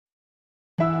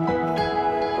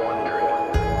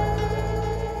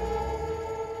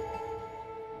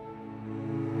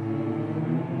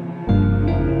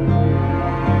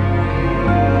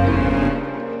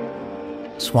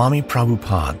Swami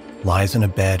Prabhupada lies in a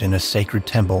bed in a sacred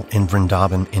temple in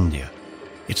Vrindavan, India.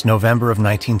 It's November of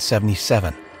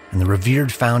 1977, and the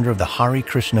revered founder of the Hare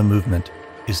Krishna movement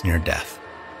is near death.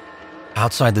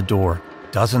 Outside the door,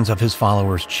 dozens of his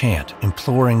followers chant,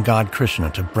 imploring God Krishna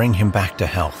to bring him back to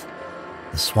health.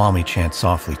 The Swami chants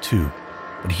softly too,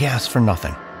 but he asks for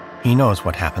nothing. He knows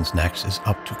what happens next is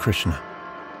up to Krishna.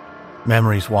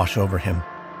 Memories wash over him.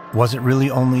 Was it really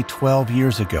only 12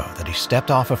 years ago that he stepped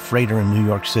off a freighter in New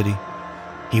York City?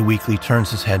 He weakly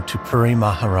turns his head to Puri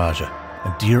Maharaja,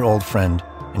 a dear old friend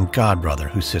and godbrother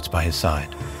who sits by his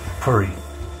side. Puri,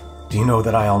 do you know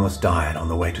that I almost died on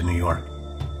the way to New York?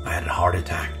 I had a heart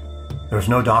attack. There was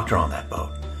no doctor on that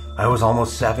boat. I was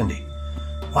almost 70.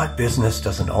 What business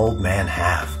does an old man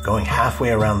have going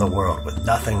halfway around the world with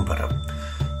nothing but a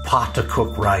pot to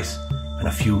cook rice and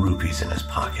a few rupees in his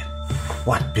pocket?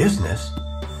 What business?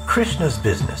 Krishna's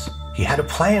business. He had a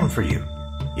plan for you.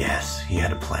 Yes, he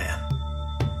had a plan.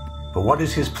 But what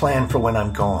is his plan for when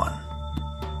I'm gone?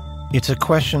 It's a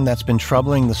question that's been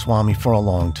troubling the Swami for a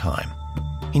long time.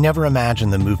 He never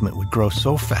imagined the movement would grow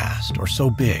so fast or so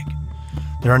big.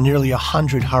 There are nearly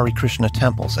 100 Hare Krishna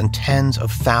temples and tens of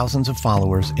thousands of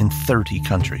followers in 30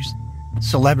 countries.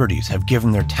 Celebrities have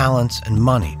given their talents and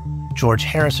money. George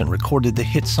Harrison recorded the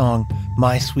hit song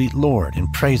My Sweet Lord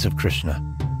in praise of Krishna.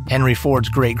 Henry Ford's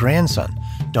great-grandson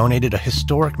donated a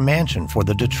historic mansion for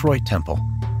the Detroit Temple.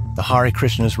 The Hare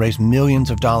Krishnas raise millions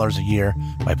of dollars a year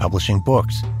by publishing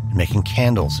books and making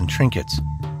candles and trinkets.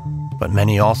 But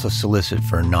many also solicit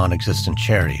for non-existent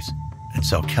charities and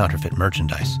sell counterfeit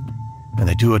merchandise, and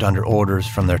they do it under orders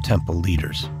from their temple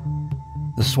leaders.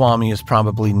 The Swami is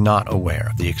probably not aware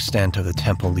of the extent of the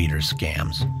temple leaders'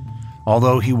 scams.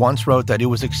 Although he once wrote that it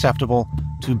was acceptable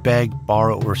to beg,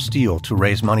 borrow, or steal to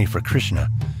raise money for Krishna,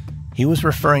 he was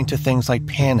referring to things like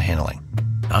panhandling,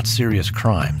 not serious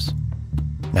crimes.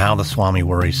 Now the Swami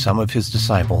worries some of his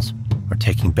disciples are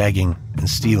taking begging and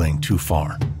stealing too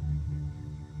far.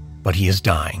 But he is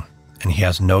dying, and he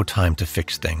has no time to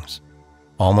fix things.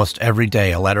 Almost every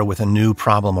day, a letter with a new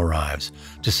problem arrives,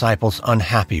 disciples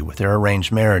unhappy with their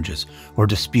arranged marriages or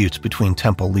disputes between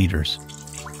temple leaders.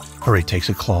 Puri takes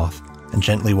a cloth and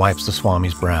gently wipes the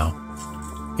Swami's brow.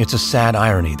 It's a sad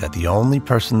irony that the only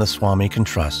person the Swami can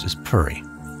trust is Puri.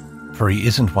 Puri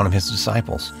isn't one of his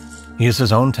disciples. He is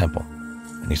his own temple,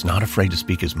 and he's not afraid to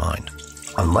speak his mind.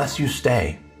 Unless you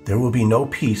stay, there will be no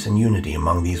peace and unity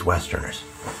among these Westerners.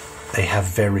 They have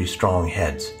very strong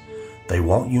heads. They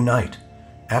won't unite.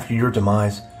 After your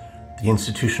demise, the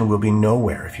institution will be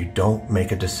nowhere if you don't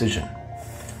make a decision.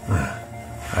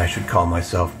 I should call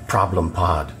myself Problem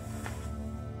Pod.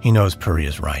 He knows Puri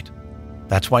is right.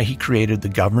 That's why he created the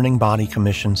governing body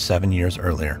commission 7 years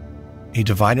earlier. He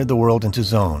divided the world into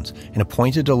zones and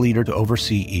appointed a leader to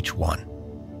oversee each one.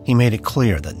 He made it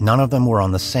clear that none of them were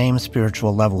on the same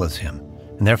spiritual level as him,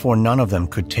 and therefore none of them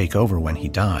could take over when he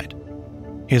died.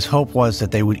 His hope was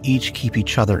that they would each keep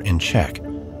each other in check,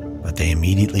 but they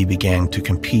immediately began to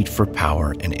compete for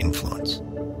power and influence.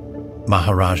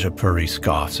 Maharaja Puri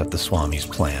scoffs at the Swami's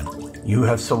plan. You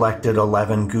have selected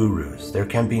 11 gurus. There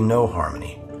can be no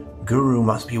harmony. Guru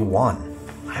must be one.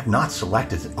 I have not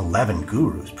selected 11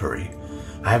 gurus, Puri.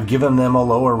 I have given them a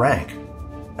lower rank.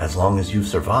 As long as you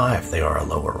survive, they are a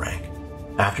lower rank.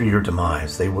 After your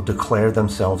demise, they will declare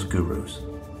themselves gurus.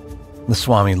 The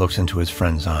Swami looks into his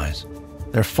friend's eyes.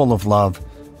 They're full of love,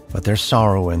 but there's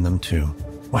sorrow in them too.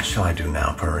 What shall I do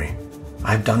now, Puri?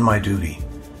 I've done my duty.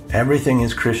 Everything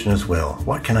is Krishna's will.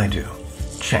 What can I do?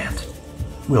 Chant.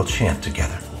 We'll chant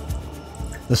together.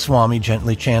 The Swami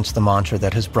gently chants the mantra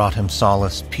that has brought him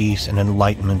solace, peace, and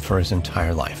enlightenment for his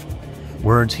entire life.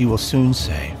 Words he will soon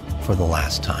say for the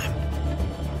last time.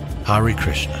 Hare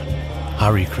Krishna,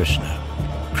 Hare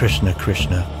Krishna, Krishna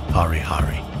Krishna, Hare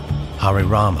Hare, Hare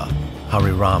Rama,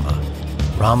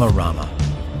 Rama Rama,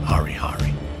 Hare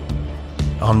Hare.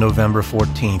 On November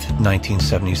 14th,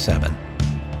 1977,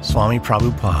 Swami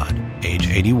Prabhupada, age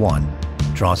 81,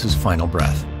 draws his final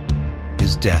breath.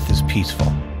 His death is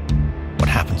peaceful. What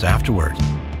happens afterward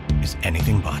is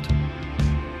anything but.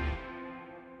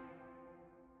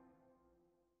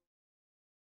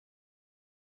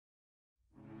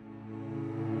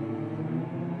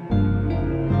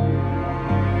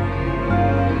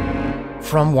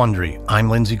 From Wondery, I'm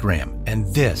Lindsey Graham, and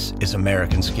this is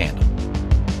American Scandal.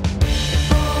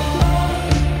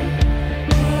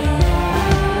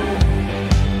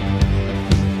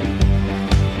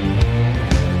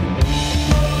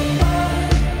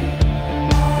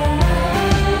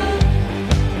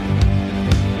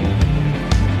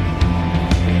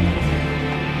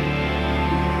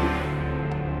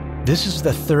 This is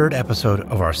the third episode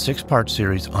of our 6-part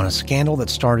series on a scandal that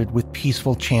started with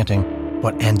peaceful chanting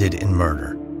but ended in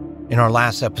murder. In our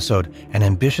last episode, an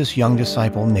ambitious young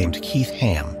disciple named Keith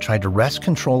Ham tried to wrest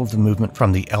control of the movement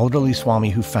from the elderly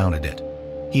Swami who founded it.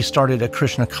 He started a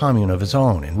Krishna commune of his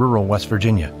own in rural West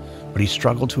Virginia, but he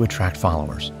struggled to attract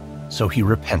followers. So he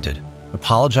repented,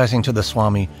 apologizing to the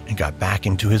Swami, and got back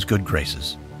into his good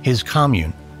graces. His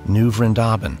commune, New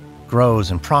Vrindavan, grows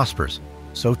and prospers.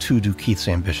 So too do Keith's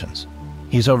ambitions.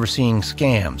 He's overseeing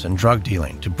scams and drug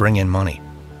dealing to bring in money.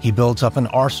 He builds up an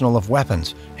arsenal of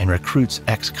weapons and recruits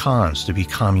ex-cons to be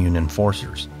commune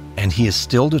enforcers. And he is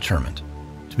still determined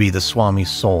to be the Swami's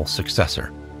sole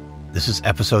successor. This is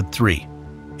episode 3,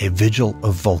 A Vigil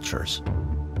of Vultures.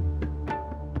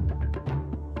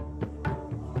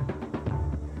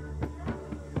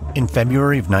 In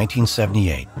February of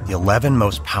 1978, the 11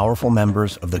 most powerful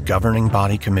members of the governing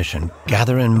body commission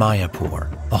gather in Mayapur,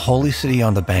 a holy city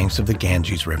on the banks of the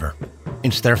Ganges River.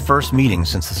 It's their first meeting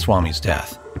since the Swami's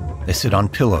death. They sit on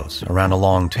pillows around a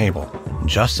long table, and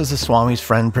just as the Swami's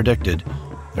friend predicted,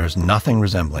 there is nothing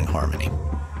resembling harmony.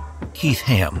 Keith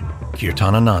Ham,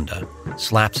 Kirtanananda,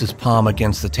 slaps his palm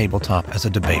against the tabletop as a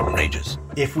debate rages.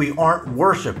 If we aren't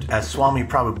worshipped as Swami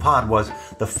Prabhupada was,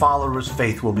 the followers'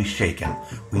 faith will be shaken.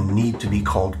 We need to be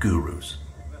called gurus.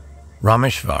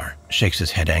 Rameshwar shakes his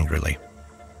head angrily.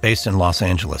 Based in Los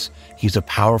Angeles, he's a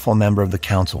powerful member of the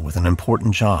council with an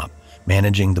important job,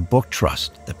 managing the book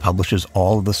trust that publishes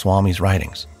all of the Swami's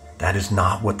writings. That is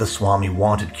not what the Swami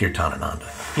wanted,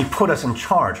 Kirtanananda. He put us in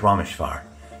charge, Rameshwar.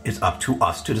 It's up to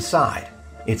us to decide.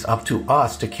 It's up to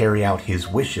us to carry out his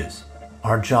wishes.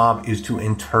 Our job is to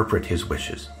interpret his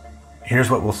wishes. Here's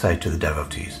what we'll say to the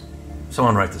devotees.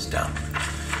 Someone write this down.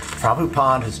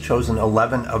 Prabhupada has chosen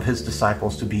 11 of his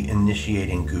disciples to be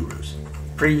initiating gurus.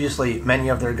 Previously, many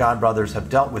of their godbrothers have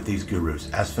dealt with these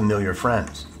gurus as familiar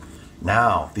friends.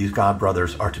 Now, these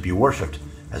godbrothers are to be worshipped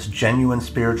as genuine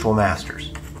spiritual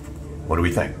masters. What do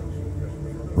we think?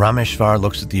 Rameshwar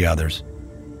looks at the others.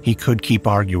 He could keep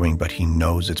arguing, but he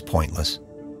knows it's pointless.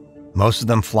 Most of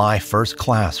them fly first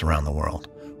class around the world.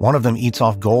 One of them eats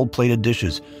off gold-plated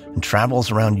dishes and travels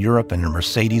around Europe in a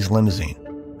Mercedes limousine.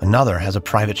 Another has a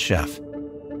private chef.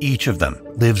 Each of them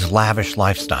lives lavish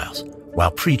lifestyles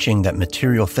while preaching that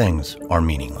material things are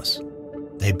meaningless.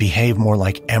 They behave more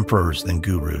like emperors than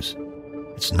gurus.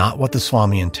 It's not what the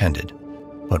Swami intended,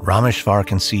 but Rameshwar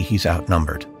can see he's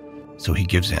outnumbered, so he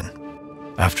gives in.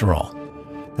 After all,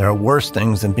 there are worse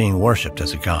things than being worshipped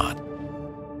as a god.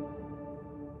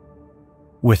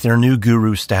 With their new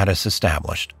guru status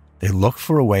established, they look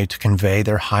for a way to convey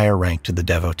their higher rank to the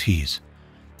devotees.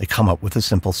 They come up with a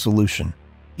simple solution.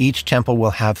 Each temple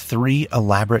will have 3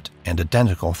 elaborate and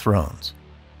identical thrones.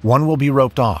 One will be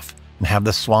roped off and have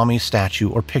the Swami's statue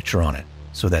or picture on it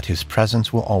so that his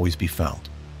presence will always be felt.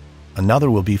 Another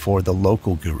will be for the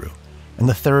local guru, and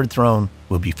the third throne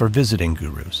will be for visiting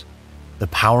gurus. The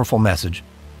powerful message,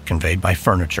 conveyed by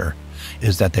furniture,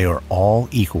 is that they are all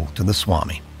equal to the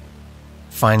Swami.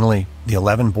 Finally, the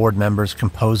 11 board members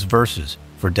compose verses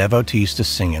for devotees to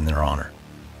sing in their honor.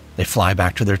 They fly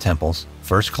back to their temples,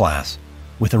 first class,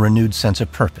 with a renewed sense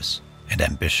of purpose and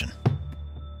ambition.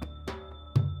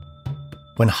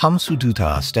 When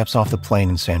Hansadutta steps off the plane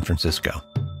in San Francisco,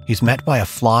 he's met by a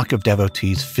flock of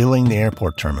devotees filling the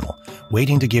airport terminal,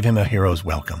 waiting to give him a hero's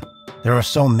welcome. There are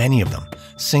so many of them,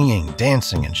 singing,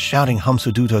 dancing, and shouting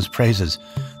Hansadutta's praises,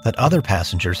 that other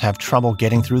passengers have trouble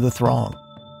getting through the throng.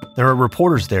 There are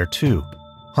reporters there, too.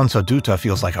 Hansadutta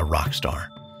feels like a rock star.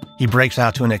 He breaks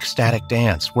out to an ecstatic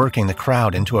dance, working the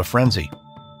crowd into a frenzy.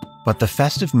 But the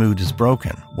festive mood is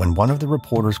broken when one of the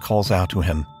reporters calls out to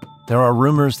him, "There are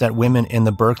rumors that women in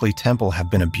the Berkeley Temple have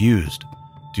been abused.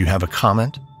 Do you have a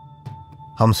comment?"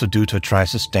 Hansadutta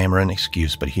tries to stammer an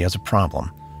excuse, but he has a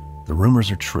problem. The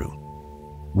rumors are true.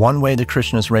 One way the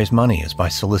Krishnas raise money is by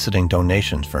soliciting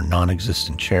donations for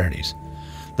non-existent charities.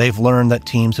 They've learned that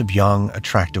teams of young,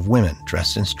 attractive women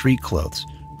dressed in street clothes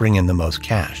bring in the most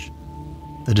cash.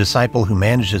 The disciple who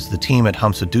manages the team at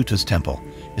Hansadutta's temple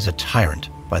is a tyrant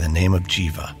by the name of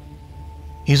Jiva.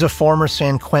 He's a former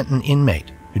San Quentin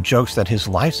inmate who jokes that his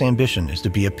life's ambition is to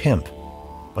be a pimp.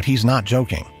 But he's not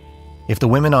joking. If the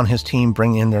women on his team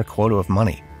bring in their quota of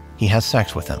money, he has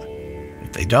sex with them.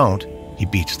 If they don't, he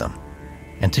beats them.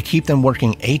 And to keep them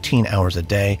working 18 hours a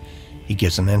day, he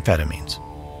gives them amphetamines.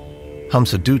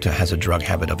 Hansadutta has a drug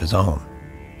habit of his own.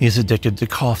 He is addicted to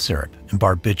cough syrup and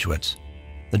barbiturates.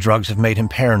 The drugs have made him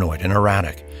paranoid and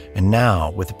erratic, and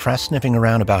now, with the press sniffing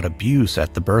around about abuse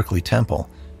at the Berkeley Temple,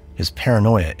 his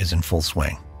paranoia is in full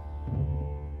swing.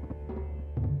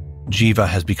 Jiva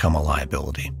has become a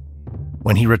liability.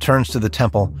 When he returns to the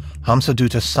temple,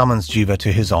 Hansadutta summons Jiva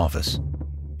to his office.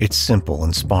 It's simple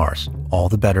and sparse, all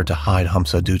the better to hide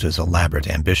Hansadutta's elaborate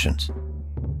ambitions.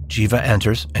 Jiva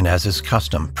enters and, as is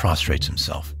custom, prostrates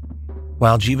himself.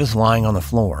 While Jiva's lying on the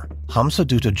floor,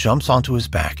 Hansadutta jumps onto his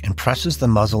back and presses the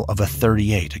muzzle of a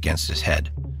 .38 against his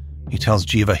head. He tells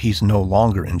Jiva he's no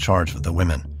longer in charge of the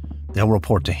women. They'll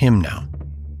report to him now.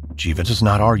 Jiva does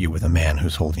not argue with a man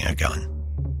who's holding a gun.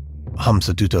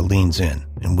 Hansadutta leans in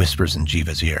and whispers in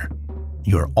Jiva's ear,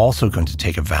 "You are also going to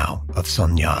take a vow of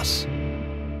sannyas."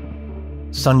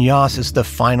 Sannyas is the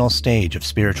final stage of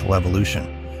spiritual evolution,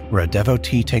 where a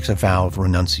devotee takes a vow of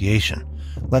renunciation,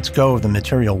 lets go of the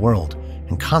material world,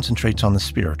 and concentrates on the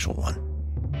spiritual one.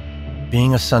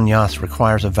 Being a sannyas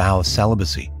requires a vow of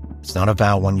celibacy. It's not a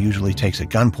vow one usually takes at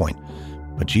gunpoint,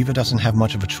 but Jiva doesn't have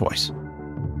much of a choice.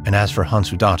 And as for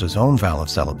Hansudatta's own vow of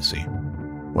celibacy,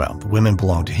 well, the women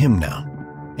belong to him now,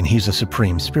 and he's a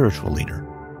supreme spiritual leader.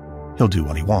 He'll do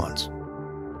what he wants.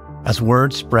 As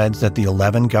word spreads that the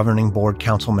 11 governing board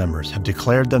council members have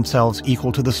declared themselves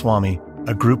equal to the Swami,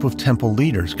 a group of temple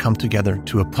leaders come together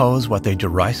to oppose what they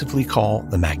derisively call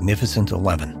the Magnificent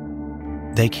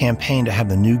 11. They campaign to have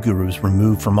the new gurus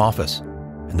removed from office,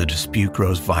 and the dispute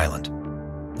grows violent.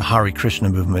 The Hare Krishna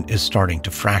movement is starting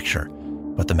to fracture,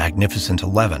 but the Magnificent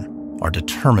 11 are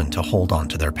determined to hold on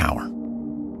to their power.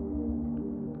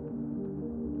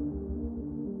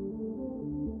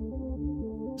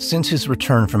 Since his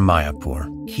return from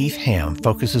Mayapur, Keith Ham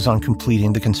focuses on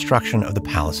completing the construction of the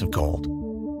Palace of Gold.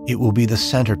 It will be the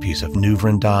centerpiece of New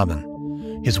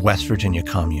Vrindavan, his West Virginia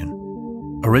commune.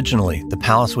 Originally, the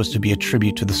palace was to be a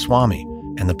tribute to the Swami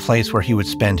and the place where he would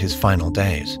spend his final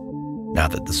days. Now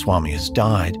that the Swami has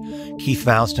died, Keith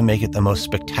vows to make it the most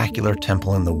spectacular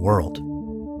temple in the world.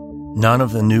 None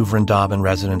of the New Vrindavan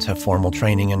residents have formal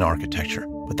training in architecture,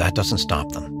 but that doesn't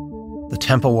stop them. The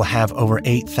temple will have over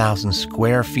 8,000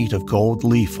 square feet of gold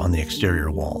leaf on the exterior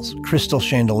walls, crystal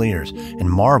chandeliers, and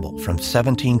marble from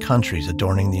 17 countries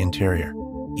adorning the interior.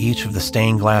 Each of the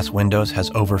stained glass windows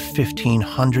has over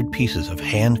 1,500 pieces of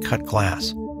hand-cut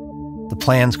glass. The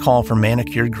plans call for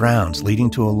manicured grounds leading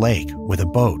to a lake with a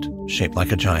boat shaped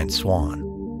like a giant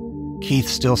swan. Keith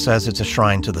still says it's a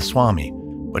shrine to the Swami,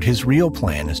 but his real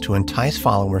plan is to entice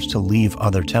followers to leave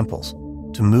other temples,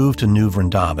 to move to New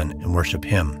Vrindavan and worship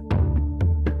him.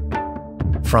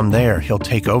 From there, he'll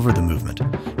take over the movement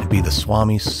and be the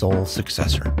Swami's sole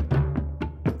successor.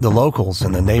 The locals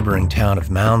in the neighboring town of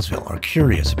Moundsville are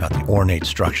curious about the ornate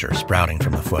structure sprouting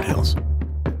from the foothills.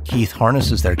 Keith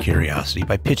harnesses their curiosity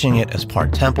by pitching it as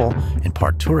part temple and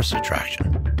part tourist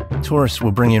attraction. Tourists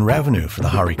will bring in revenue for the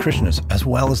Hare Krishnas as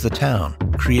well as the town,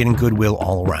 creating goodwill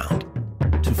all around.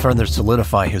 To further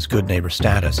solidify his good neighbor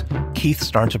status, Keith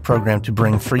starts a program to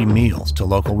bring free meals to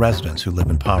local residents who live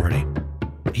in poverty.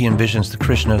 He envisions the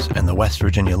Krishnas and the West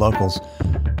Virginia locals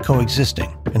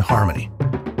coexisting in harmony.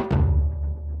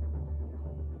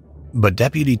 But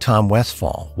Deputy Tom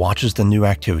Westfall watches the new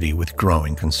activity with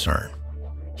growing concern.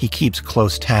 He keeps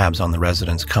close tabs on the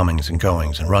residents' comings and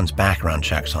goings and runs background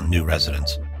checks on new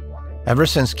residents. Ever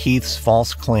since Keith's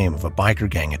false claim of a biker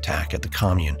gang attack at the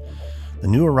commune, the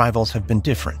new arrivals have been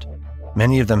different.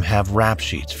 Many of them have rap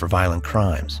sheets for violent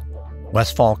crimes.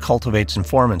 Westfall cultivates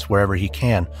informants wherever he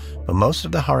can, but most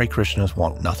of the Hare Krishnas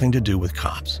want nothing to do with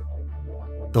cops.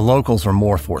 The locals are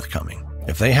more forthcoming.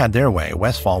 If they had their way,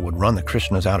 Westfall would run the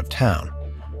Krishnas out of town.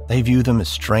 They view them as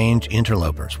strange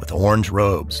interlopers with orange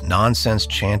robes, nonsense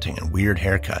chanting, and weird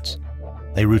haircuts.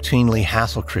 They routinely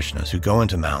hassle Krishnas who go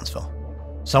into Moundsville.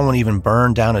 Someone even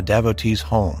burned down a devotee's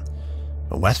home,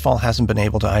 but Westfall hasn't been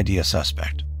able to ID a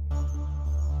suspect.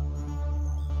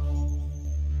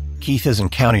 Keith isn't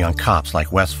counting on cops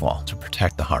like Westfall to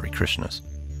protect the Hare Krishnas.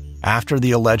 After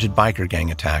the alleged biker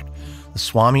gang attack, the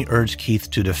Swami urged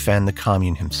Keith to defend the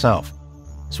commune himself.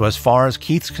 So as far as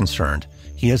Keith's concerned,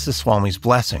 he has the Swami's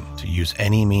blessing to use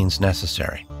any means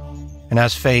necessary. And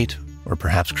as fate, or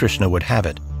perhaps Krishna would have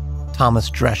it, Thomas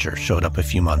Drescher showed up a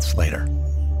few months later.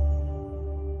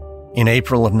 In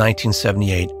April of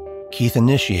 1978, Keith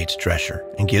initiates Drescher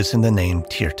and gives him the name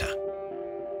Tirtha.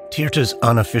 Tirtha's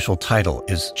unofficial title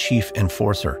is Chief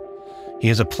Enforcer. He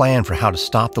has a plan for how to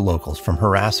stop the locals from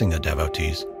harassing the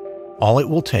devotees. All it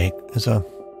will take is a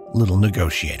little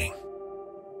negotiating.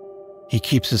 He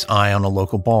keeps his eye on a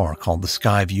local bar called the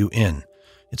Skyview Inn.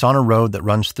 It's on a road that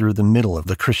runs through the middle of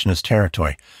the Krishna's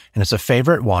territory, and it's a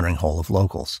favorite watering hole of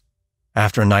locals.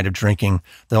 After a night of drinking,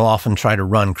 they'll often try to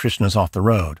run Krishnas off the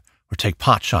road or take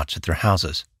pot shots at their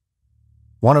houses.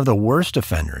 One of the worst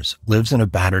offenders lives in a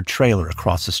battered trailer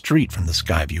across the street from the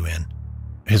Skyview Inn.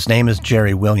 His name is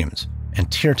Jerry Williams, and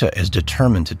Tirtha is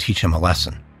determined to teach him a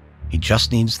lesson. He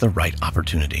just needs the right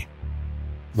opportunity.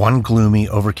 One gloomy,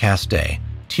 overcast day,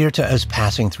 Tirtha is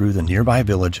passing through the nearby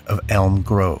village of Elm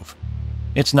Grove.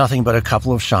 It's nothing but a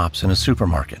couple of shops and a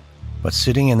supermarket, but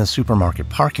sitting in the supermarket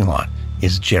parking lot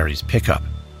is Jerry's pickup.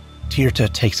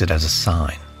 Tirtha takes it as a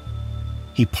sign.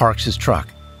 He parks his truck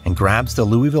and grabs the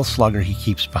Louisville Slugger he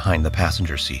keeps behind the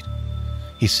passenger seat.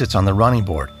 He sits on the running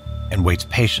board and waits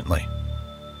patiently.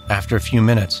 After a few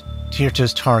minutes,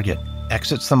 Tirtha's target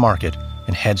exits the market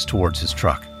and heads towards his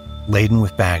truck, laden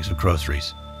with bags of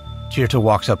groceries. Tirtha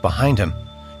walks up behind him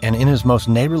and in his most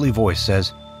neighborly voice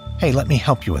says, "Hey, let me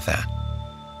help you with that."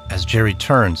 As Jerry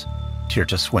turns,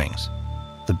 Tirtha swings.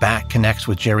 The bat connects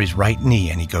with Jerry's right knee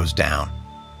and he goes down.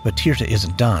 But Tirtha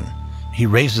isn't done. He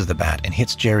raises the bat and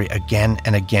hits Jerry again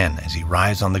and again as he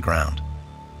writhes on the ground.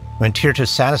 When Tirtha is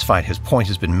satisfied his point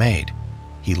has been made,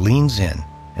 he leans in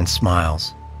and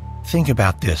smiles. "Think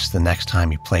about this the next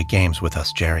time you play games with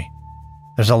us, Jerry.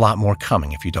 There's a lot more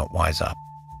coming if you don't wise up."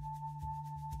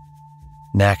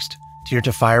 Next,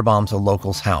 Tirtha firebombs a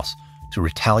local's house to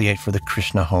retaliate for the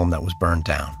Krishna home that was burned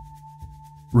down.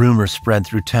 Rumors spread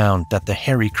through town that the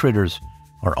hairy critters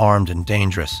are armed and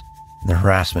dangerous, and the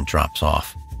harassment drops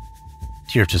off.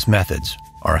 Tirtha's methods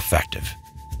are effective.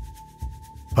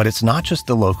 But it's not just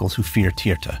the locals who fear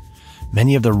Tirtha.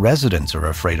 Many of the residents are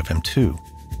afraid of him too,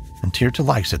 and Tirtha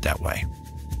likes it that way.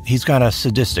 He's got a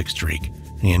sadistic streak,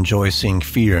 and he enjoys seeing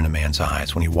fear in a man's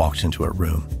eyes when he walks into a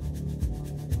room.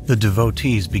 The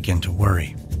devotees begin to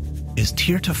worry. Is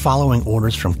Tirtha following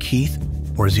orders from Keith,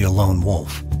 or is he a lone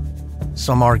wolf?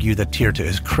 Some argue that Tirtha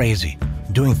is crazy,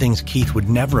 doing things Keith would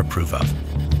never approve of.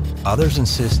 Others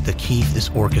insist that Keith is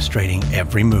orchestrating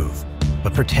every move,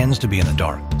 but pretends to be in the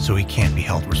dark so he can't be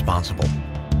held responsible.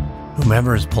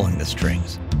 Whomever is pulling the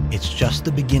strings, it's just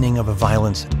the beginning of a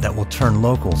violence that will turn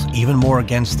locals even more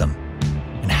against them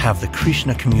and have the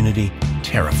Krishna community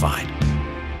terrified.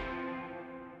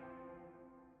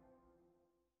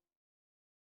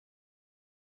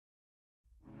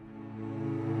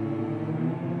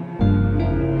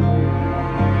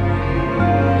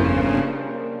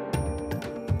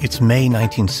 It's May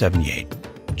 1978.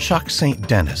 Chuck St.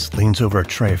 Dennis leans over a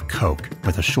tray of Coke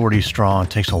with a shorty straw and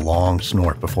takes a long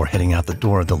snort before heading out the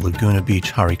door of the Laguna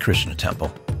Beach Hare Krishna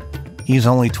Temple. He's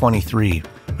only 23,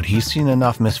 but he's seen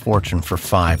enough misfortune for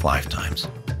 5 lifetimes.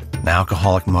 An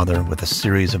alcoholic mother with a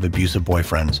series of abusive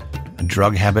boyfriends, a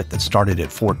drug habit that started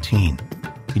at 14.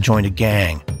 He joined a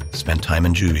gang, spent time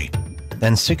in juvie.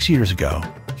 Then 6 years ago,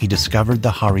 he discovered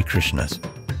the Hare Krishnas.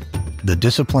 The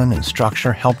discipline and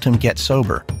structure helped him get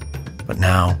sober, but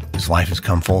now his life has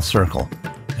come full circle,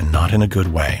 and not in a good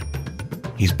way.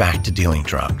 He's back to dealing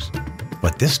drugs,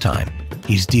 but this time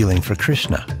he's dealing for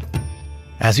Krishna.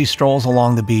 As he strolls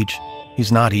along the beach,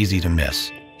 he's not easy to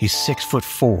miss. He's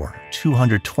 6'4",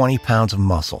 220 pounds of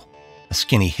muscle. A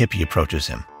skinny hippie approaches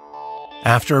him.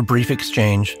 After a brief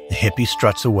exchange, the hippie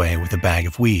struts away with a bag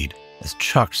of weed as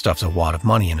Chuck stuffs a wad of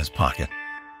money in his pocket.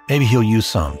 Maybe he'll use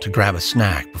some to grab a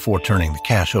snack before turning the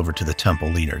cash over to the temple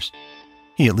leaders.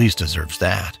 He at least deserves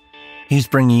that. He's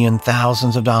bringing in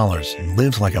thousands of dollars and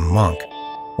lives like a monk,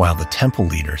 while the temple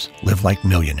leaders live like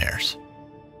millionaires.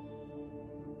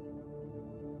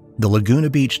 The Laguna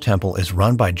Beach Temple is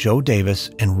run by Joe Davis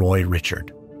and Roy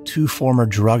Richard, 2 former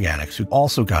drug addicts who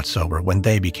also got sober when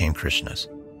they became Krishnas.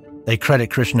 They credit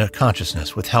Krishna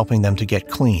consciousness with helping them to get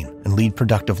clean and lead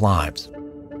productive lives.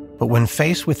 But when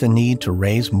faced with the need to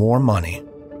raise more money,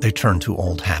 they turn to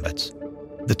old habits.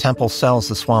 The temple sells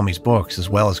the Swami's books as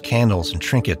well as candles and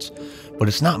trinkets, but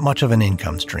it's not much of an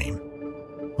income stream.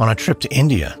 On a trip to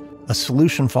India, a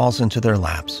solution falls into their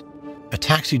laps. A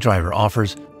taxi driver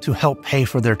offers to help pay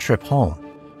for their trip home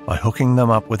by hooking them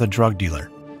up with a drug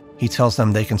dealer. He tells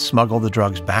them they can smuggle the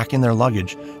drugs back in their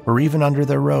luggage or even under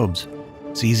their robes.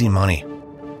 It's easy money.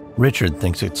 Richard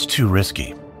thinks it's too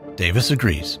risky. Davis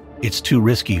agrees. It's too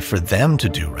risky for them to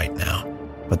do right now,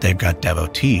 but they've got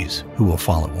devotees who will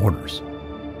follow orders.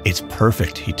 It's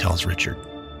perfect, he tells Richard.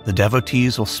 The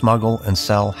devotees will smuggle and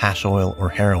sell hash oil or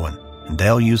heroin, and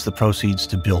they'll use the proceeds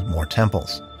to build more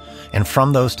temples. And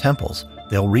from those temples,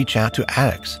 they'll reach out to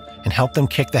addicts and help them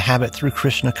kick the habit through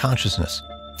Krishna consciousness.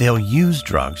 They'll use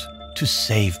drugs to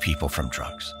save people from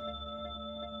drugs.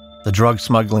 The drug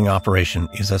smuggling operation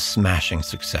is a smashing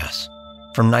success.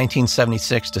 From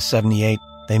 1976 to 78,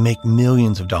 they make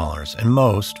millions of dollars, and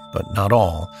most, but not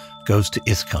all, goes to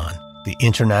ISKCON, the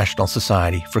International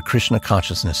Society for Krishna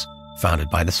Consciousness, founded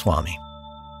by the Swami.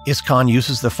 ISKCON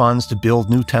uses the funds to build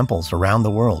new temples around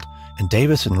the world, and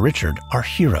Davis and Richard are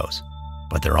heroes,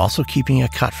 but they're also keeping a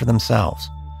cut for themselves.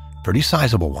 Pretty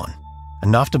sizable one,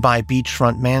 enough to buy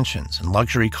beachfront mansions and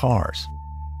luxury cars.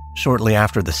 Shortly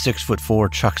after the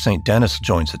 6'4" Chuck St. Dennis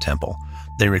joins the temple,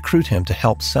 they recruit him to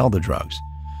help sell the drugs.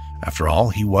 After all,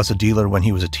 he was a dealer when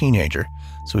he was a teenager,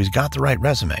 so he's got the right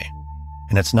resume.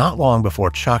 And it's not long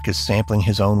before Chuck is sampling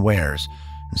his own wares,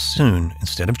 and soon,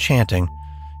 instead of chanting,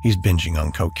 he's binging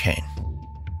on cocaine.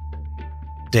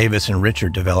 Davis and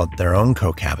Richard developed their own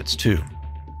coke habits too,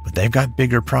 but they've got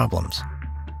bigger problems.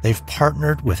 They've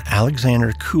partnered with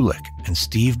Alexander Kulik and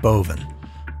Steve Boven,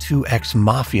 two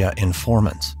ex-mafia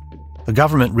informants. The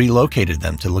government relocated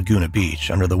them to Laguna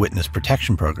Beach under the Witness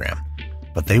Protection Program,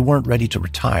 but they weren't ready to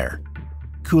retire.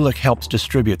 Kulik helps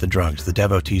distribute the drugs the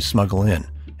devotees smuggle in,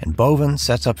 and Boven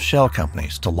sets up shell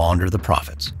companies to launder the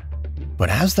profits. But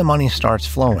as the money starts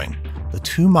flowing, the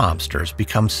two mobsters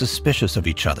become suspicious of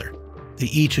each other. They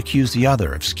each accuse the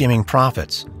other of skimming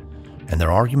profits, and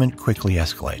their argument quickly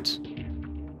escalates.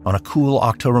 On a cool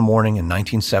October morning in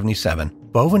 1977,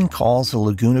 Boven calls the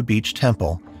Laguna Beach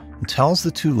Temple and tells the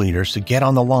two leaders to get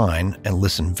on the line and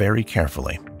listen very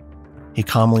carefully. He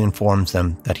calmly informs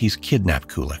them that he's kidnapped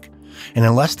Kulik, and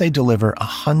unless they deliver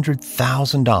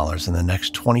 $100,000 in the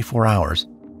next 24 hours,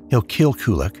 he'll kill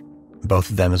Kulik, both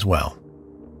of them as well.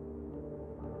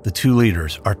 The two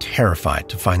leaders are terrified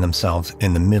to find themselves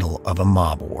in the middle of a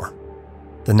mob war.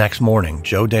 The next morning,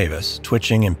 Joe Davis,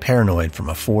 twitching and paranoid from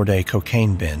a 4-day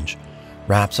cocaine binge,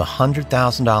 wraps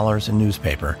 $100,000 in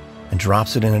newspaper and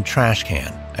drops it in a trash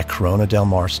can at Corona del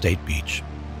Mar State Beach.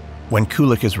 When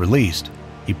Kulik is released,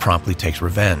 he promptly takes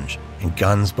revenge and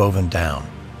guns Boven down.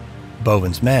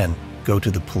 Boven's men go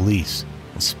to the police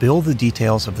and spill the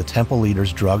details of the temple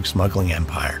leaders' drug smuggling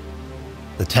empire.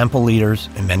 The temple leaders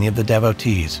and many of the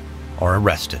devotees are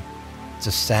arrested. It's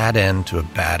a sad end to a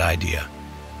bad idea,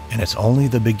 and it's only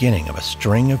the beginning of a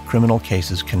string of criminal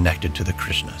cases connected to the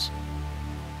Krishnas.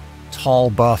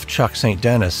 Tall, buff Chuck St.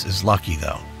 Dennis is lucky,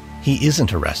 though. He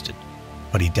isn't arrested,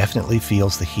 but he definitely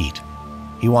feels the heat.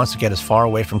 He wants to get as far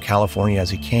away from California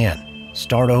as he can,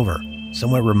 start over,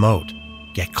 somewhere remote,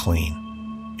 get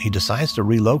clean. He decides to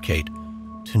relocate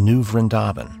to New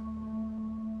Vrindavan.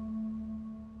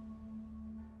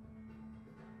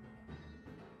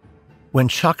 When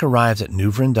Chuck arrives at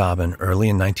New Vrindavan early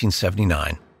in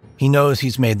 1979, he knows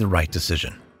he's made the right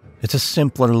decision. It's a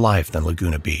simpler life than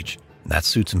Laguna Beach, and that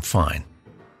suits him fine.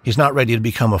 He's not ready to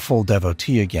become a full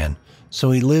devotee again,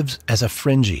 so he lives as a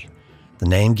fringy, the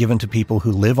name given to people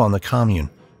who live on the commune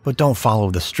but don't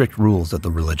follow the strict rules of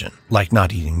the religion, like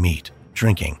not eating meat,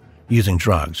 drinking, using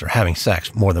drugs, or having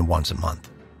sex more than once a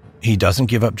month. He doesn't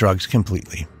give up drugs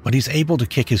completely, but he's able to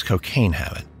kick his cocaine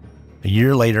habit. A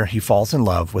year later, he falls in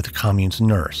love with the commune's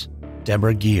nurse,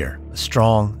 Deborah Geer, a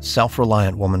strong,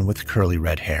 self-reliant woman with curly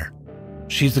red hair.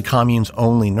 She's the commune's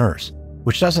only nurse,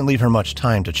 which doesn't leave her much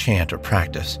time to chant or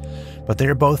practice, but they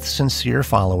are both sincere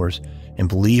followers and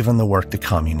believe in the work the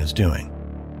commune is doing.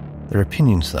 Their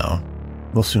opinions, though,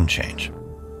 will soon change.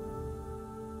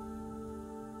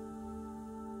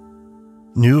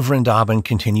 New Vrindavan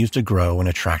continues to grow and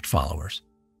attract followers.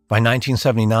 By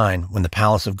 1979, when the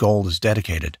Palace of Gold is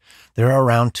dedicated, there are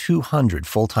around 200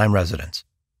 full-time residents.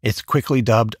 It's quickly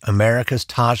dubbed America's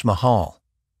Taj Mahal.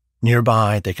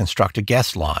 Nearby, they construct a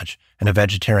guest lodge and a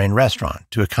vegetarian restaurant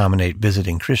to accommodate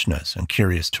visiting Krishnas and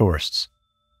curious tourists.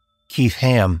 Keith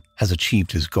Ham has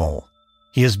achieved his goal.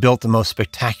 He has built the most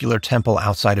spectacular temple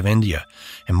outside of India,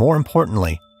 and more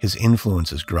importantly, his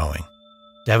influence is growing.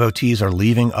 Devotees are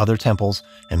leaving other temples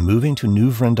and moving to New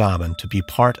Vrindavan to be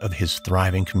part of his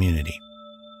thriving community.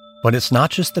 But it's not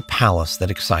just the palace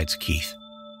that excites Keith,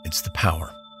 it's the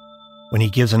power. When he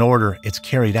gives an order, it's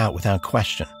carried out without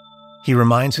question. He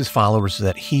reminds his followers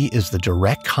that he is the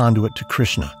direct conduit to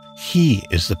Krishna. He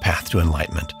is the path to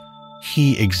enlightenment.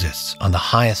 He exists on the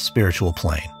highest spiritual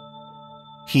plane.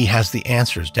 He has the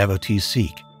answers devotees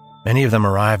seek. Many of them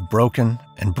arrive broken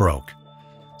and broke.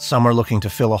 Some are looking to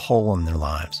fill a hole in their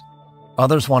lives.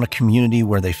 Others want a community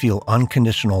where they feel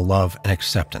unconditional love and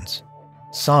acceptance.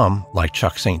 Some, like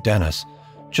Chuck St. Dennis,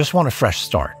 just want a fresh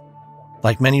start.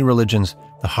 Like many religions,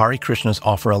 the Hare Krishnas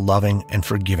offer a loving and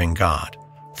forgiving God.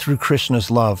 Through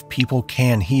Krishna's love, people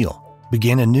can heal,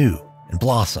 begin anew, and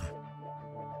blossom.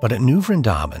 But at New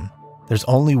Vrindavan, there's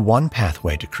only one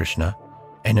pathway to Krishna,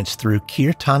 and it's through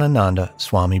Kirtanananda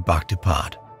Swami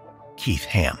Bhaktipad, Keith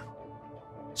Ham.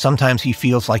 Sometimes he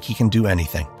feels like he can do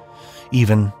anything,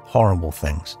 even horrible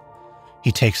things.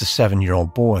 He takes a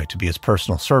 7-year-old boy to be his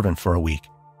personal servant for a week.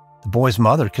 The boy's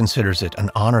mother considers it an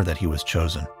honor that he was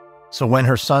chosen. So when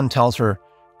her son tells her,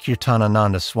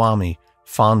 Kirtanananda Swami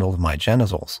fondled my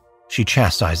genitals, she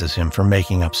chastises him for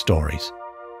making up stories.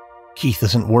 Keith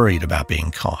isn't worried about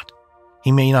being caught.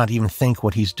 He may not even think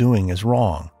what he's doing is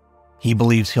wrong. He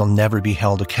believes he'll never be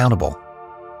held accountable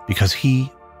because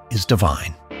he is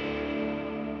divine.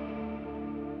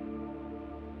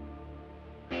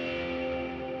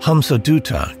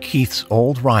 Hansadutta, Keith's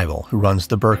old rival who runs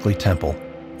the Berkeley Temple,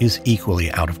 is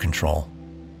equally out of control.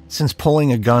 Since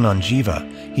pulling a gun on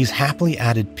Jiva, he's happily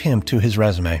added pimp to his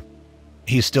resume.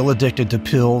 He's still addicted to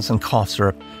pills and cough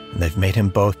syrup, and they've made him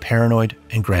both paranoid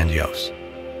and grandiose.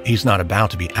 He's not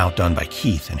about to be outdone by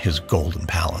Keith and his golden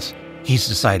palace. He's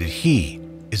decided he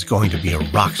is going to be a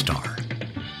rock star.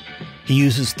 He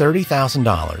uses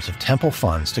 $30,000 of temple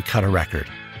funds to cut a record.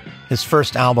 His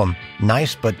first album,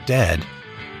 Nice But Dead,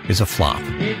 is a flop.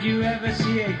 Did you ever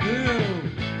see a guru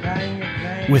flying a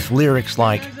plane? With lyrics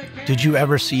like, did you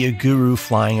ever see a guru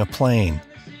flying a plane,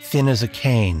 thin as a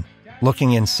cane,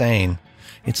 looking insane?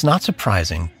 It's not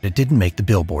surprising it didn't make the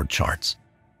Billboard charts.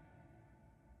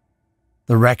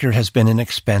 The record has been an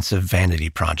expensive vanity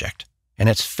project, and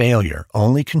its failure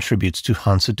only contributes to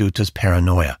Hansadutta's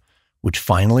paranoia, which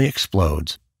finally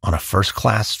explodes on a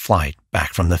first-class flight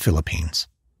back from the Philippines.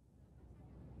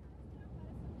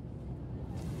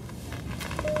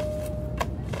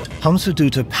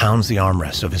 Hansadutta pounds the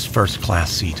armrest of his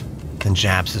first-class seat, then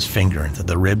jabs his finger into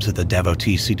the ribs of the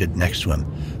devotee seated next to him,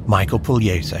 Michael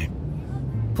Pugliese.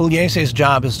 Pugliese's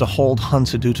job is to hold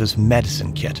Hansadutta's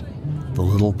medicine kit, the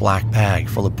little black bag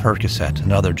full of Percocet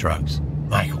and other drugs.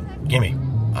 Michael, gimme.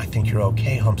 I think you're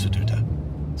okay, Hansadutta.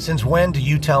 Since when do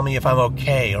you tell me if I'm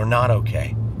okay or not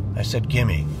okay? I said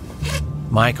gimme.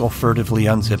 Michael furtively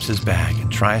unzips his bag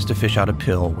and tries to fish out a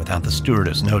pill without the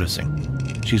stewardess noticing.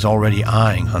 She's already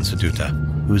eyeing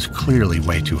Hansadutta, who's clearly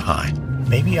way too high.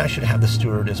 Maybe I should have the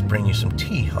stewardess bring you some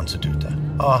tea, Hansadutta.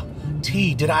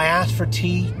 Tea? Did I ask for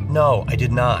tea? No, I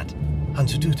did not.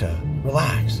 Hansadutta,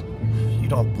 relax. You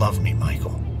don't love me,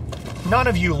 Michael. None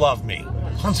of you love me.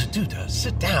 Hansadutta,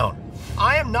 sit down.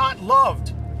 I am not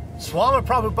loved. Swami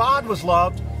Prabhupada was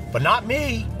loved, but not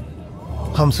me.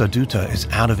 Hansadutta is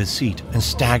out of his seat and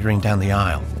staggering down the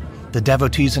aisle. The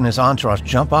devotees in his entourage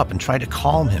jump up and try to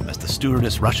calm him as the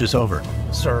stewardess rushes over.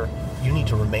 Sir, you need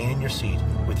to remain in your seat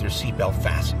with your seatbelt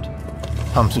fastened.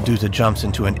 Hansadutta jumps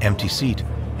into an empty seat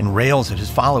and rails at his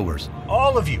followers.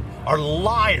 All of you are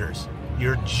liars.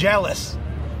 You're jealous.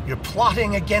 You're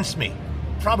plotting against me.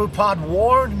 Prabhupada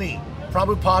warned me.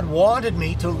 Prabhupada wanted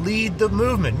me to lead the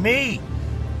movement. Me.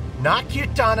 Not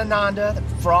Kirtanananda, the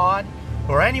fraud,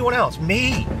 or anyone else.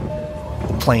 Me.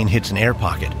 The plane hits an air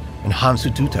pocket, and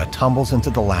Hansadutta tumbles into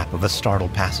the lap of a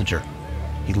startled passenger.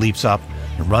 He leaps up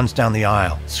and runs down the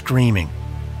aisle, screaming.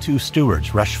 Two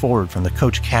stewards rush forward from the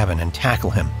coach cabin and tackle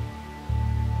him.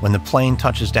 When the plane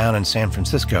touches down in San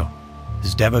Francisco,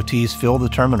 his devotees fill the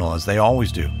terminal as they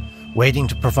always do, waiting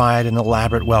to provide an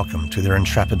elaborate welcome to their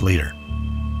intrepid leader.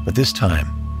 But this time,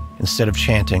 instead of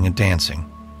chanting and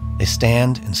dancing, they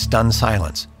stand in stunned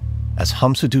silence as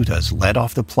Hansadutta is led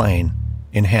off the plane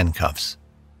in handcuffs.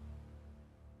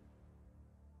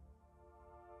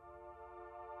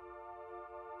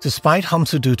 Despite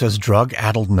Hansadutta's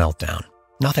drug-addled meltdown,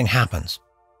 nothing happens.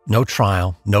 No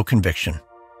trial, no conviction.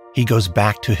 He goes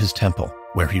back to his temple,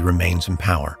 where he remains in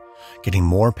power, getting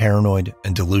more paranoid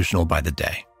and delusional by the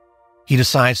day. He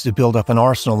decides to build up an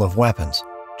arsenal of weapons,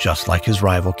 just like his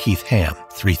rival Keith Ham,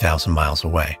 3,000 miles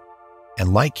away.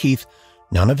 And like Keith,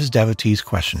 none of his devotees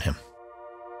question him.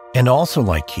 And also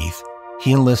like Keith,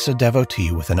 he enlists a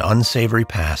devotee with an unsavory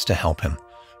past to help him,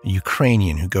 a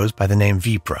Ukrainian who goes by the name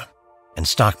Vipra, and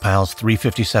stockpiles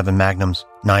 .357 Magnums,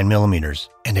 9mm,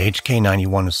 and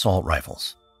HK-91 assault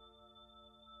rifles.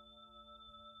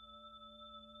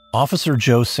 Officer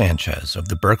Joe Sanchez of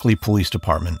the Berkeley Police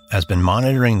Department has been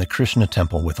monitoring the Krishna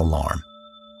Temple with alarm.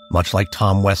 Much like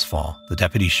Tom Westfall, the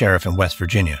deputy sheriff in West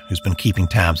Virginia who's been keeping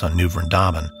tabs on New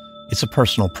Vrindavan, it's a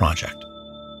personal project.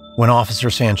 When Officer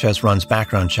Sanchez runs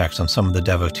background checks on some of the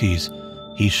devotees,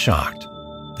 he's shocked.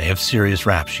 They have serious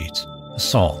rap sheets,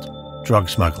 assault, drug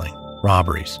smuggling,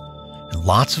 robberies, and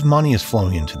lots of money is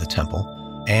flowing into the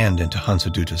temple and into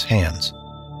Hansadutta's hands.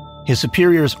 His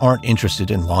superiors aren't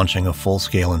interested in launching a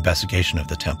full-scale investigation of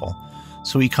the temple,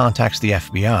 so he contacts the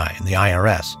FBI and the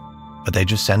IRS, but they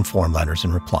just send form letters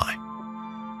in reply.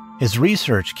 His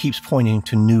research keeps pointing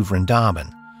to New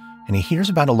Vrindavan, and he hears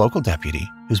about a local deputy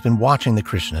who's been watching the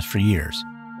Krishnas for years.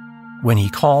 When he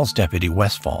calls Deputy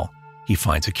Westfall, he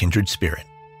finds a kindred spirit.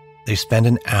 They spend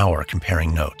an hour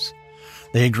comparing notes.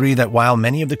 They agree that while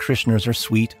many of the Krishnas are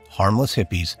sweet, harmless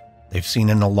hippies, they've seen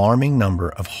an alarming number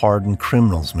of hardened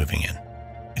criminals moving in.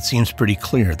 It seems pretty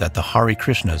clear that the Hare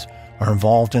Krishnas are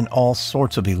involved in all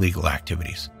sorts of illegal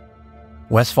activities.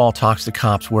 Westfall talks to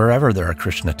cops wherever there are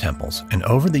Krishna temples, and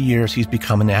over the years he's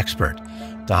become an expert,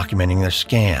 documenting their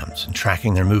scams and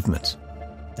tracking their movements.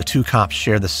 The two cops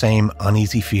share the same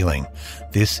uneasy feeling.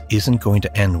 This isn't going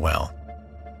to end well.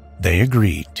 They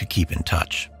agree to keep in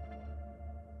touch.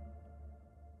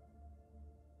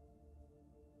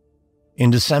 In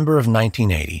December of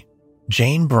 1980,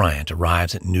 Jane Bryant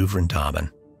arrives at New Vrindavan.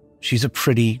 She's a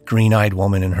pretty, green-eyed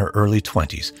woman in her early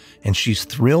 20s, and she's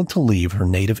thrilled to leave her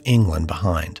native England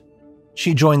behind.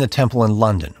 She joined the temple in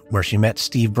London, where she met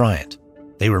Steve Bryant.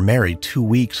 They were married 2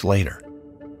 weeks later.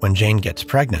 When Jane gets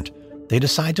pregnant, they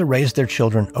decide to raise their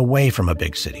children away from a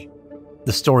big city.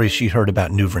 The stories she heard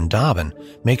about New Vrindavan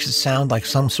makes it sound like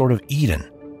some sort of Eden,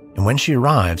 and when she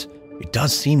arrives, it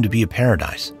does seem to be a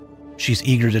paradise. She's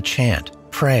eager to chant,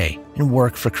 pray, and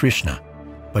work for Krishna,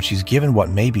 but she's given what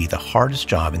may be the hardest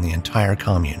job in the entire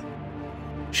commune.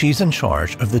 She's in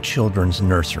charge of the children's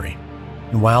nursery,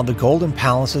 and while the Golden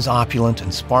Palace is opulent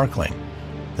and sparkling,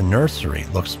 the nursery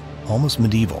looks almost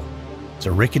medieval. It's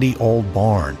a rickety old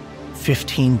barn.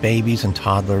 15 babies and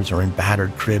toddlers are in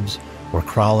battered cribs or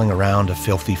crawling around a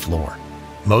filthy floor.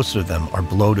 Most of them are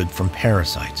bloated from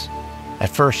parasites. At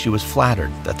first, she was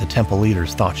flattered that the temple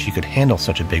leaders thought she could handle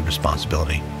such a big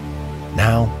responsibility.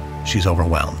 Now, she's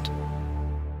overwhelmed.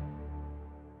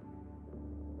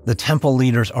 The temple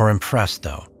leaders are impressed,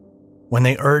 though. When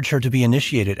they urge her to be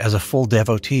initiated as a full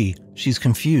devotee, she's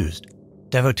confused.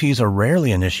 Devotees are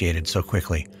rarely initiated so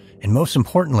quickly, and most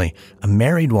importantly, a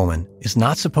married woman is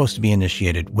not supposed to be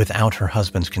initiated without her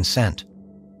husband's consent.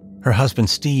 Her husband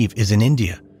Steve is in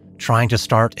India, trying to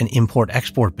start an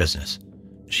import-export business.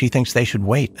 She thinks they should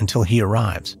wait until he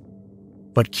arrives.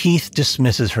 But Keith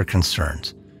dismisses her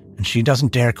concerns, and she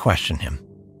doesn't dare question him.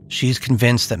 She's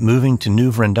convinced that moving to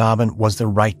New Vrindavan was the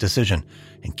right decision,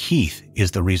 and Keith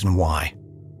is the reason why.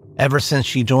 Ever since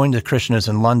she joined the Krishnas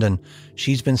in London,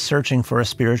 she's been searching for a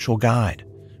spiritual guide.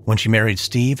 When she married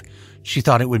Steve, she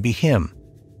thought it would be him,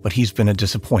 but he's been a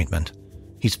disappointment.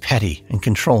 He's petty and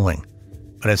controlling.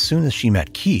 But as soon as she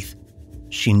met Keith,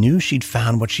 she knew she'd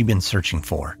found what she'd been searching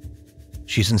for.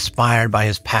 She's inspired by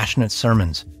his passionate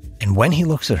sermons, and when he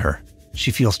looks at her,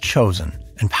 she feels chosen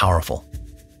and powerful.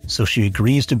 So she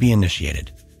agrees to be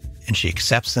initiated, and she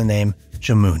accepts the name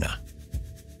Jamuna.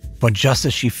 But just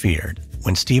as she feared,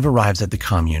 when Steve arrives at the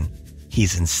commune,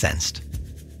 he's incensed.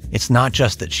 It's not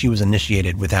just that she was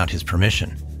initiated without his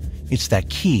permission. It's that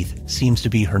Keith seems to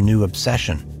be her new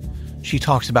obsession. She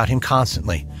talks about him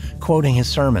constantly, quoting his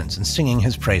sermons and singing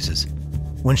his praises.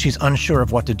 When she's unsure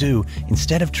of what to do,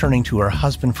 instead of turning to her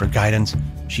husband for guidance,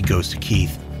 she goes to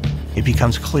Keith. It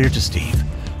becomes clear to Steve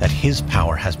that his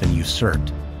power has been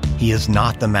usurped. He is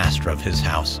not the master of his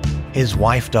house. His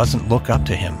wife doesn't look up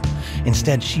to him.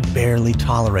 Instead, she barely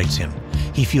tolerates him.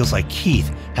 He feels like Keith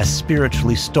has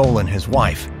spiritually stolen his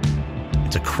wife.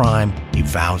 It's a crime he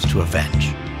vows to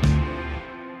avenge.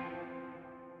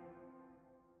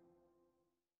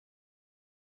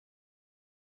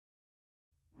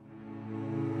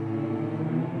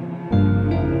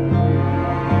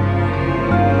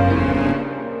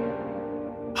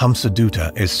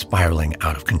 Hansadutta is spiraling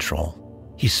out of control.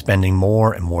 He's spending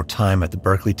more and more time at the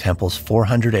Berkeley Temple's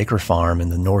 400-acre farm in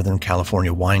the Northern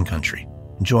California wine country,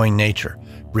 enjoying nature,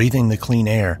 breathing the clean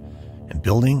air, and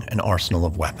building an arsenal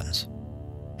of weapons.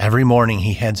 Every morning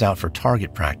he heads out for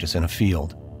target practice in a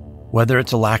field. Whether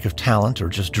it's a lack of talent or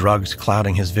just drugs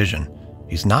clouding his vision,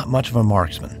 he's not much of a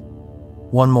marksman.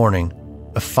 One morning,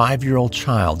 a 5-year-old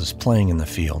child is playing in the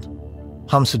field.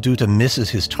 Hansadutta misses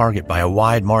his target by a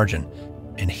wide margin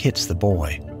and hits the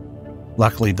boy.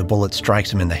 Luckily, the bullet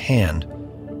strikes him in the hand,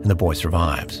 and the boy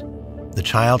survives. The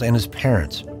child and his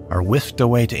parents are whisked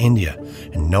away to India,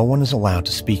 and no one is allowed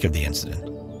to speak of the incident.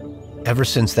 Ever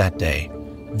since that day,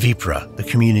 Vipra, the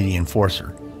community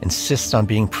enforcer, insists on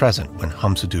being present when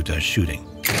Hansadutta is shooting.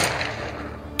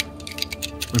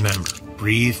 Remember,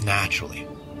 breathe naturally.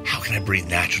 How can I breathe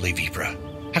naturally, Vipra?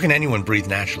 How can anyone breathe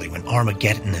naturally when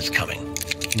Armageddon is coming?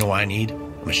 You know what I need?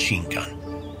 A machine gun.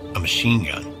 A machine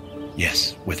gun?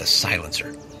 Yes, with a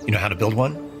silencer. You know how to build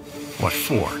one? What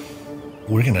for?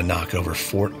 We're gonna knock over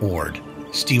Fort Ord,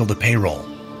 steal the payroll.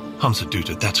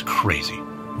 Hansadutta, that's crazy.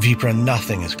 Vipra,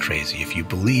 nothing is crazy if you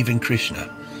believe in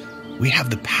Krishna. We have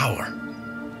the power.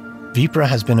 Vipra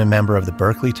has been a member of the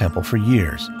Berkeley Temple for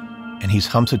years, and he's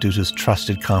Hansadutta's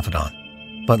trusted confidant.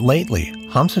 But lately,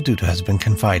 Hansadutta has been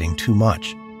confiding too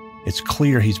much. It's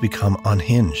clear he's become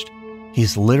unhinged.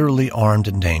 He's literally armed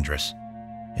and dangerous.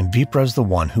 And Vipra's the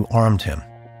one who armed him.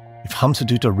 If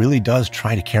Hansadutta really does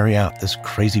try to carry out this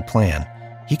crazy plan,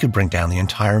 he could bring down the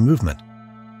entire movement.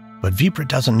 But Vipra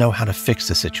doesn't know how to fix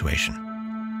the situation,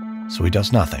 so he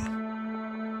does nothing.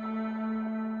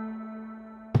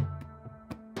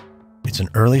 It's an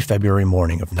early February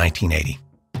morning of 1980.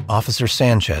 Officer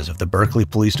Sanchez of the Berkeley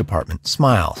Police Department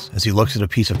smiles as he looks at a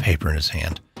piece of paper in his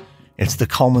hand. It's the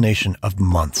culmination of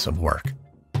months of work.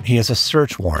 He has a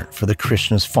search warrant for the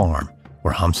Krishna's farm,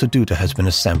 where Hansadutta has been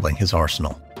assembling his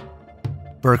arsenal.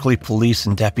 Berkeley police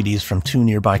and deputies from 2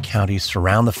 nearby counties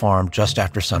surround the farm just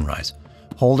after sunrise,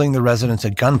 holding the residents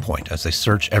at gunpoint as they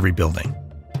search every building.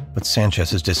 But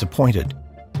Sanchez is disappointed.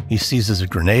 He seizes a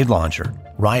grenade launcher,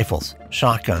 rifles,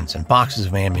 shotguns, and boxes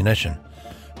of ammunition,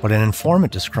 but an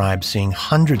informant describes seeing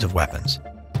hundreds of weapons.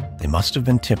 They must have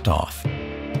been tipped off.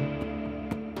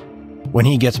 When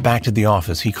he gets back to the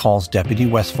office, he calls Deputy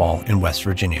Westfall in West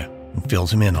Virginia and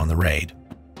fills him in on the raid.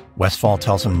 Westfall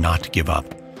tells him not to give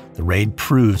up. The raid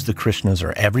proves the Krishnas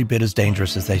are every bit as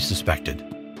dangerous as they suspected.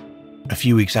 A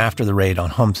few weeks after the raid on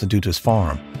Hansadutta's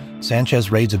farm,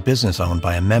 Sanchez raids a business owned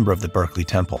by a member of the Berkeley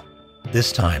Temple.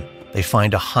 This time, they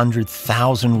find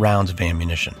 100,000 rounds of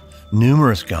ammunition,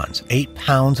 numerous guns, 8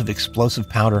 pounds of explosive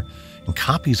powder, and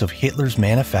copies of Hitler's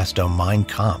manifesto Mein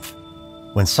Kampf.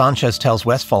 When Sanchez tells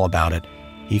Westfall about it,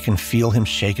 he can feel him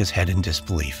shake his head in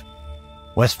disbelief.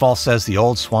 Westfall says the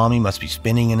old Swami must be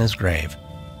spinning in his grave.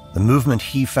 The movement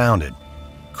he founded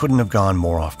couldn't have gone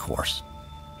more off course.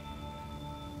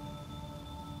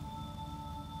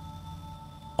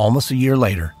 Almost a year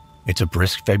later, it's a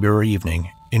brisk February evening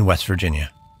in West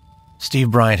Virginia.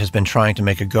 Steve Bryant has been trying to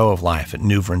make a go of life at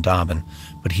New Vrindavan,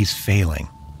 but he's failing.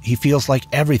 He feels like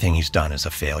everything he's done is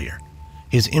a failure.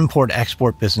 His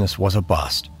import-export business was a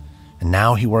bust, and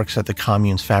now he works at the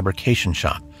commune's fabrication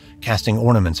shop, casting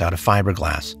ornaments out of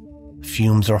fiberglass. The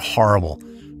fumes are horrible,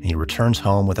 and he returns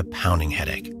home with a pounding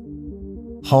headache.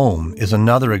 Home is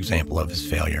another example of his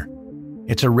failure.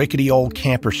 It's a rickety old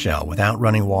camper shell without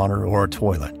running water or a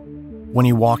toilet. When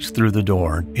he walks through the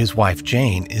door, his wife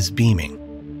Jane is beaming.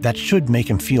 That should make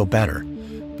him feel better,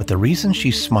 but the reason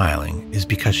she's smiling is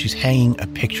because she's hanging a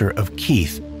picture of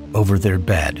Keith over their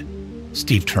bed.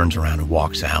 Steve turns around and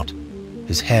walks out,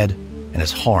 his head and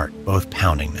his heart both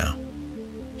pounding now.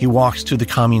 He walks to the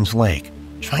commune's lake,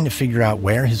 trying to figure out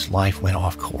where his life went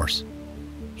off course.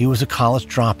 He was a college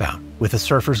dropout with a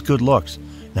surfer's good looks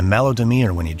and a mellow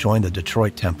demeanor when he joined the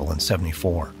Detroit Temple in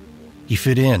 '74. He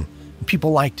fit in, and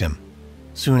people liked him.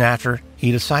 Soon after, he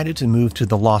decided to move to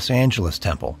the Los Angeles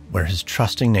Temple, where his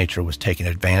trusting nature was taken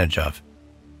advantage of.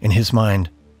 In his mind,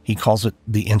 he calls it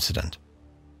the incident.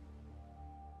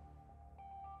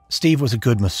 Steve was a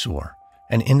good masseur,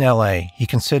 and in LA, he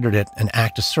considered it an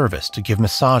act of service to give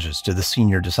massages to the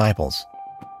senior disciples.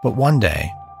 But one day,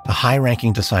 a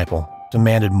high-ranking disciple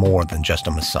demanded more than just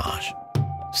a massage.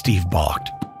 Steve balked,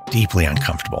 deeply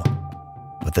uncomfortable.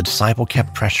 But the disciple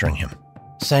kept pressuring him,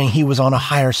 saying he was on a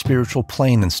higher spiritual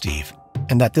plane than Steve,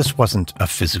 and that this wasn't a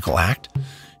physical act,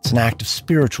 it's an act of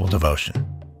spiritual devotion.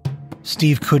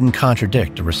 Steve couldn't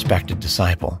contradict a respected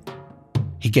disciple.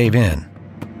 He gave in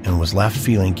and was left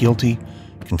feeling guilty,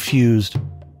 confused,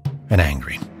 and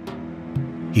angry.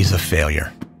 He's a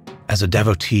failure. As a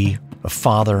devotee, a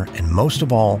father, and most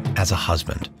of all, as a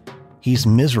husband. He's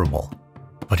miserable,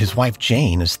 but his wife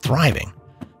Jane is thriving.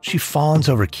 She fawns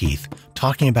over Keith,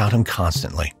 talking about him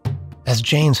constantly. As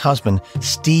Jane's husband,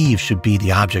 Steve should be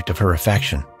the object of her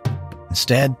affection.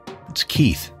 Instead, it's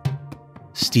Keith.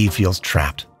 Steve feels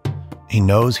trapped. He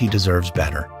knows he deserves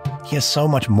better. He has so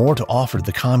much more to offer to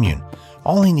the commune.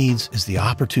 All he needs is the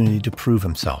opportunity to prove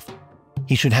himself.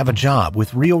 He should have a job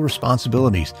with real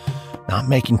responsibilities, not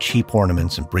making cheap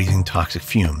ornaments and breathing toxic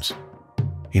fumes.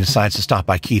 He decides to stop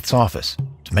by Keith's office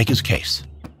to make his case.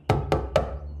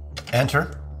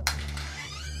 Enter.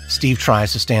 Steve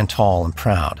tries to stand tall and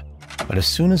proud, but as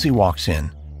soon as he walks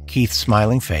in, Keith's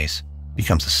smiling face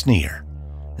becomes a sneer,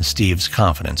 and Steve's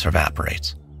confidence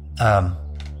evaporates.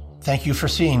 Thank you for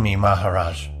seeing me,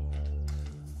 Maharaj.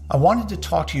 I wanted to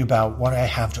talk to you about what I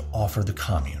have to offer the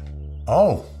commune.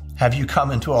 Oh, have you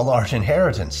come into a large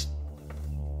inheritance?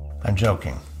 I'm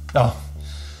joking. Oh,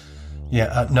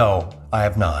 yeah, no, I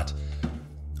have not.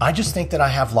 I just think that I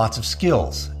have lots of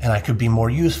skills, and I could be more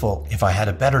useful if I had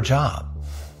a better job.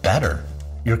 Better?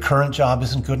 Your current job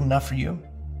isn't good enough for you?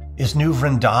 Is New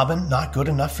Vrindavan not good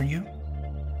enough for you?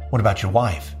 What about your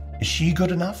wife? Is she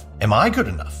good enough? Am I good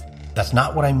enough? That's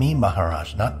not what I mean,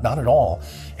 Maharaj. Not at all.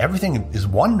 Everything is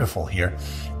wonderful here.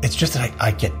 It's just that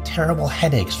I get terrible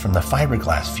headaches from the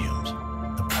fiberglass fumes.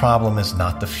 The problem is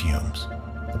not the fumes.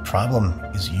 The problem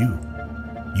is you.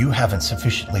 You haven't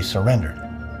sufficiently surrendered.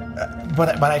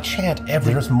 But I chant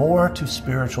there's more to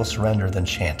spiritual surrender than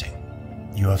chanting.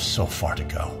 You have so far to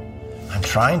go. I'm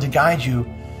trying to guide you,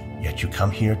 yet you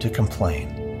come here to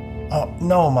complain. Oh,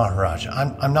 no, Maharaj,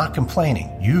 I'm not complaining.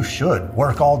 You should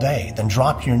work all day, then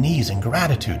drop your knees in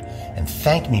gratitude and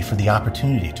thank me for the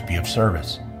opportunity to be of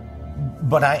service.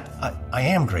 But I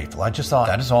am grateful. I just thought,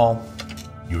 that is all.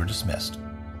 You are dismissed.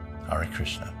 Hare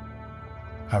Krishna.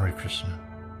 Hare Krishna.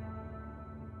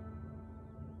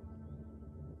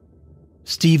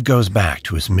 Steve goes back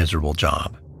to his miserable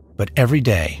job, but every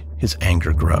day his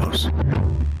anger grows.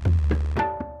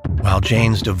 While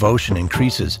Jane's devotion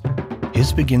increases,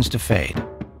 his begins to fade.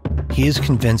 He is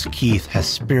convinced Keith has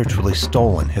spiritually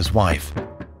stolen his wife.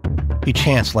 He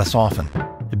chants less often.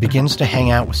 He begins to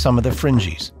hang out with some of the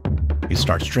fringies. He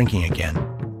starts drinking again.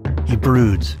 He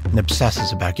broods and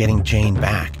obsesses about getting Jane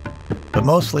back. But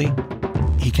mostly,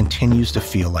 he continues to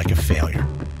feel like a failure.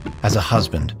 As a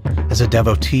husband, as a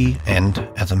devotee, and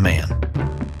as a man.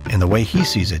 In the way he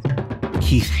sees it,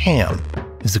 Keith Ham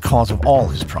is the cause of all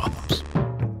his problems.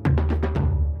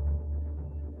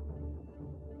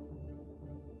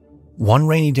 One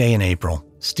rainy day in April,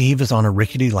 Steve is on a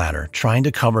rickety ladder trying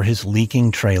to cover his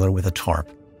leaking trailer with a tarp.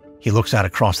 He looks out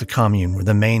across the commune where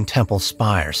the main temple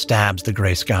spire stabs the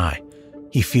gray sky.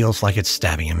 He feels like it's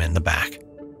stabbing him in the back.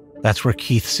 That's where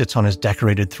Keith sits on his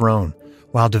decorated throne,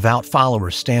 while devout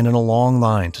followers stand in a long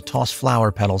line to toss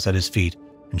flower petals at his feet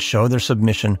and show their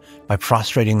submission by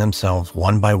prostrating themselves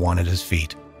one by one at his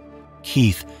feet.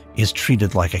 Keith is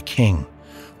treated like a king,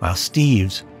 while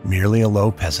Steve's merely a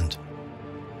low peasant.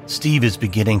 Steve is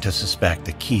beginning to suspect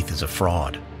that Keith is a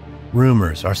fraud.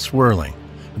 Rumors are swirling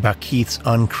about Keith's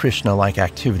un-Krishna-like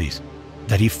activities,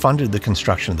 that he funded the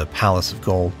construction of the Palace of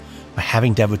Gold by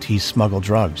having devotees smuggle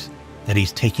drugs, that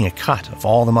he's taking a cut of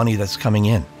all the money that's coming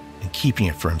in and keeping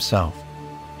it for himself.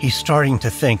 He's starting to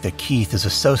think that Keith is a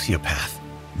sociopath,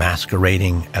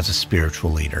 masquerading as a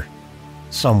spiritual leader.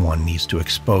 Someone needs to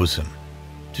expose him.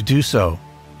 To do so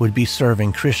would be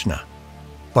serving Krishna,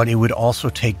 but it would also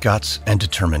take guts and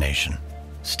determination.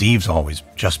 Steve's always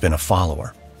just been a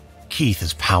follower. Keith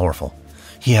is powerful.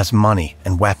 He has money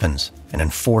and weapons and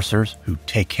enforcers who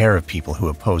take care of people who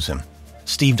oppose him.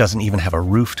 Steve doesn't even have a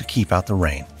roof to keep out the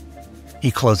rain.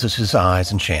 He closes his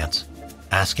eyes and chants,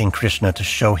 asking Krishna to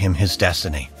show him his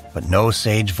destiny, but no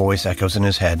sage voice echoes in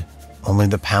his head, only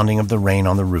the pounding of the rain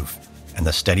on the roof and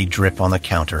the steady drip on the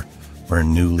counter where a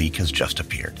new leak has just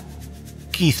appeared.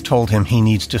 Keith told him he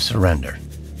needs to surrender.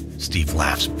 Steve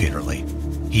laughs bitterly.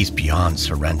 He's beyond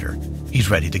surrender. He's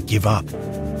ready to give up.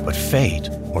 But fate,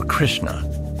 or Krishna,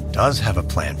 does have a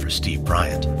plan for Steve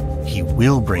Bryant. He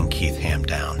will bring Keith Ham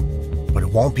down, but it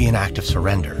won't be an act of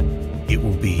surrender. It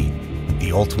will be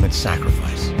the ultimate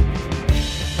sacrifice.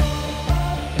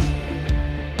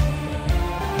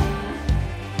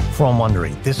 From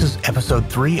Wondery, this is episode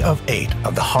 3 of 8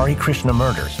 of the Hare Krishna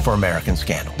murders for American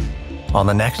Scandal. On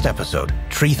the next episode,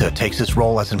 Tritha takes his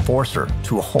role as enforcer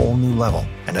to a whole new level,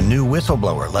 and a new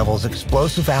whistleblower levels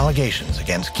explosive allegations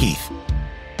against Keith.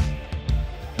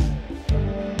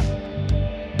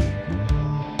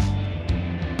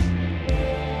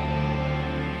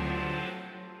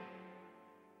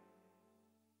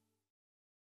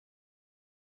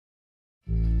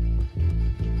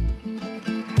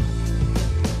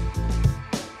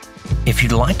 If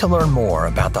you'd like to learn more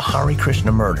about the Hare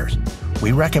Krishna murders,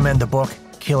 we recommend the book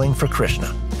Killing for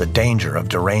Krishna, The Danger of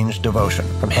Deranged Devotion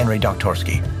from Henry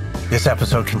Doktorsky. This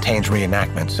episode contains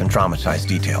reenactments and dramatized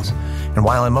details, and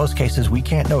while in most cases we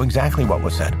can't know exactly what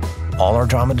was said, all our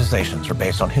dramatizations are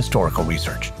based on historical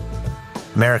research.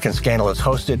 American Scandal is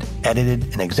hosted, edited,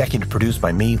 and executive produced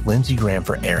by me, Lindsey Graham,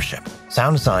 for Airship.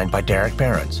 Sound designed by Derek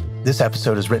Behrens. This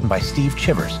episode is written by Steve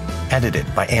Chivers, edited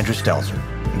by Andrew Stelzer.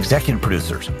 Executive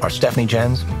producers are Stephanie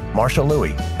Jens, Marshall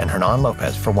Louie, and Hernan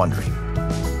Lopez for Wondery.